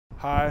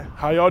Hi,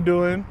 how y'all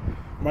doing?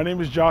 My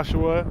name is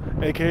Joshua,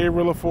 aka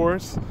Rilla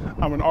Force.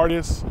 I'm an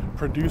artist,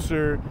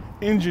 producer,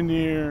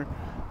 engineer,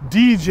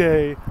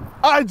 DJ.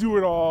 I do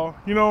it all,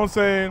 you know what I'm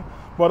saying?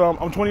 But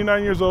I'm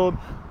 29 years old.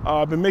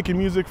 I've been making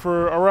music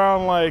for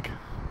around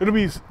it'll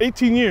be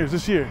 18 years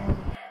this year.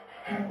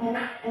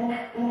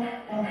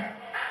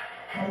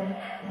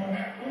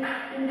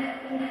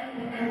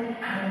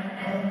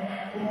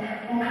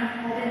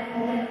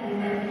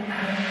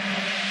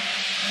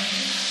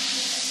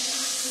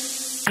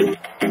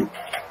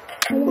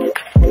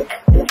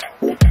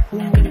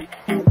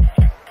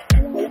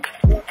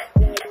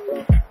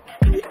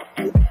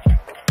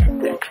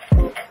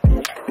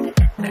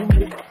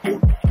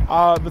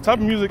 The type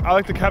of music I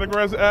like to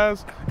categorize it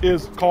as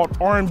is called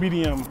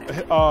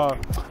RNBDM,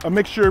 a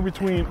mixture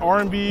between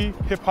R&B,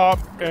 hip hop,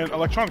 and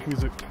electronic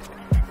music.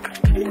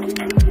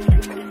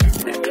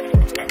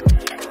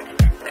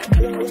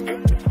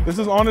 This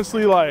is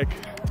honestly like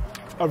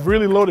a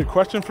really loaded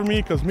question for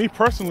me, because me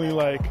personally,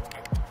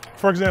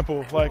 for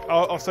example,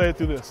 I'll say it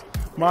through this.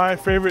 My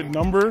favorite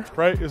number,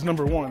 right, is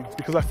number 1,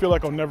 because I feel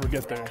like I'll never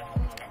get there,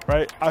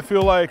 right? I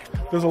feel like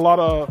there's a lot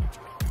of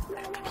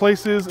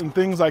places and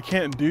things I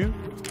can't do,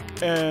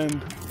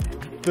 and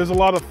there's a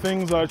lot of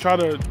things that I try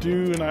to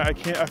do and I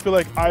can't. I feel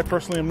like I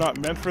personally am not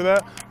meant for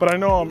that, but I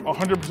know I'm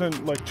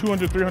 100%,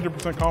 200,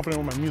 300%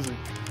 confident with my music.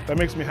 That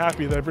makes me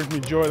happy, that brings me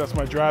joy, that's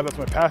my drive, that's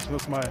my passion,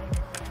 that's my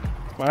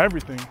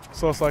everything.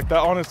 So it's like that,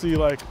 honestly,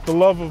 the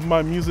love of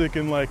my music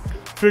and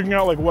figuring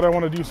out what I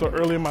want to do so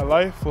early in my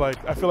life,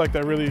 I feel like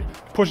that really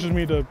pushes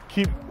me to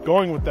keep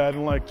going with that,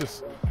 and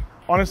just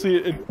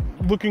honestly,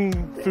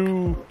 looking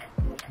through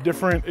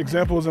different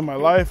examples in my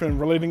life and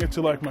relating it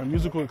to my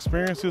musical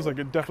experiences, it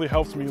definitely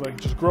helps me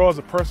just grow as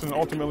a person and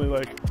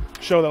ultimately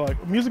show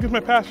that music is my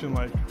passion.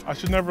 I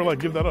should never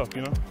give that up,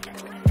 you know?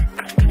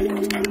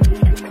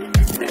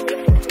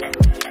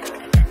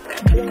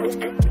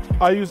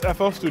 I use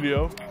FL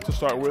Studio to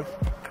start with.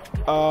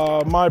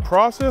 My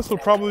process will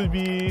probably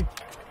be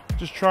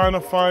just trying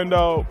to find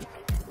out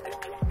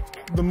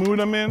the mood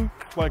I'm in,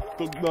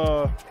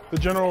 the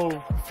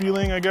general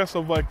feeling, I guess,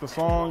 of the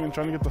song, and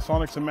trying to get the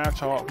sonics to match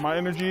how my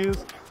energy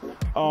is.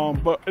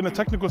 But in a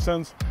technical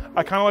sense,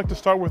 I kind of like to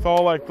start with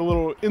all the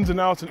little ins and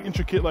outs and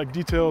intricate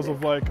details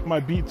of my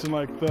beats and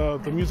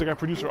the music I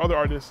produce for other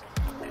artists.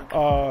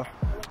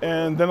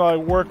 And then I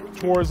work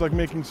towards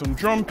making some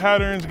drum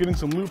patterns, getting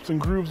some loops and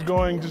grooves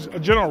going, just a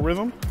general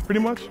rhythm, pretty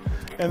much.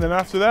 And then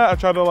after that, I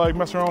try to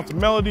mess around with the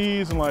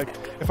melodies, and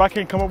if I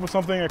can't come up with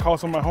something, I call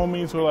some of my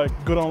homies who are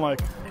good on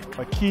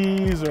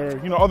keys or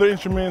other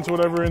instruments or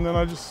whatever, and then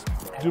I just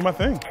do my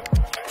thing.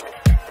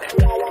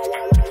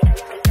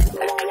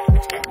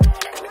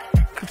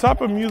 The type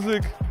of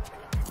music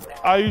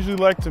I usually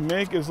like to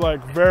make is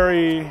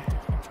very,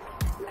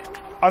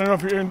 I don't know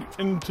if you're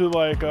into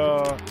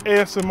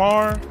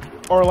ASMR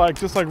or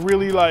just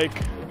really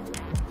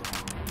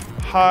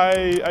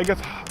high, I guess,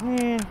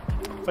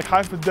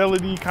 high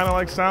fidelity kind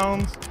of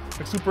sounds,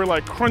 super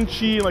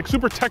crunchy,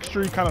 super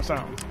textury kind of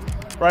sounds,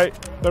 right?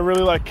 That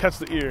really catch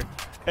the ear.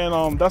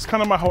 And that's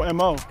kind of my whole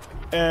MO.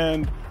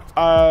 And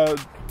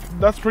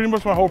that's pretty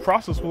much my whole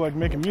process with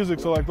making music.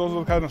 So those are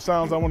the kind of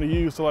sounds I want to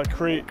use to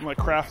create and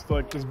craft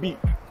this beat.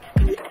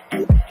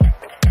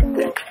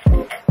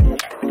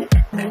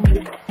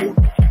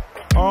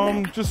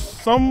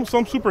 Just some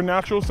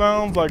supernatural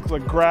sounds like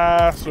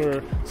grass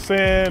or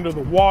sand or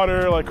the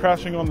water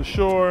crashing on the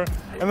shore,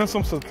 and then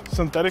some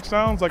synthetic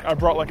sounds. I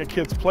brought a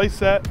kid's play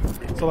set,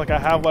 so I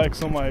have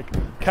some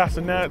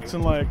castanets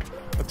and a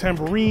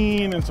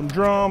tambourine and some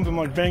drums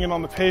and banging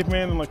on the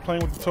pavement and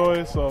playing with the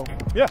toys. So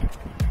yeah.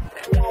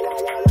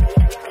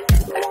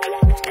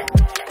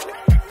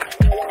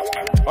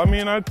 I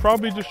mean, I'd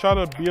probably just try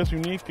to be as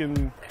unique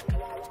and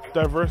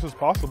diverse as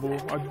possible.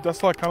 That's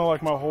kind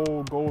of my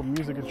whole goal of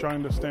music, is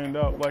trying to stand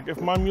out. If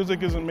my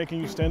music isn't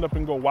making you stand up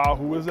and go, wow,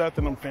 who is that,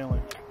 then I'm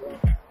failing.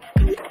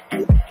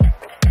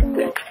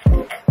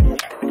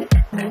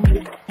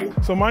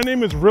 So my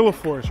name is Rilla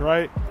Force,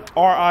 right?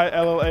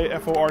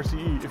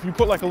 RILLAFORCE. If you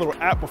put a little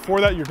app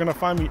before that, you're gonna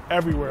find me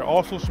everywhere.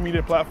 All social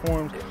media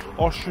platforms,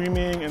 all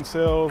streaming and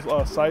sales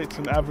sites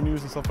and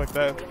avenues and stuff like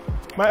that.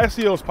 My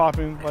SEO is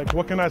popping,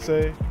 what can I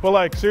say?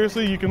 But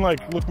seriously, you can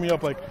look me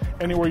up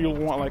anywhere you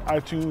want,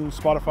 iTunes,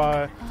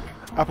 Spotify,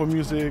 Apple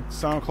Music,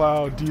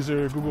 SoundCloud,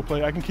 Deezer, Google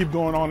Play. I can keep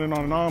going on and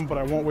on and on, but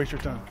I won't waste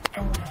your time.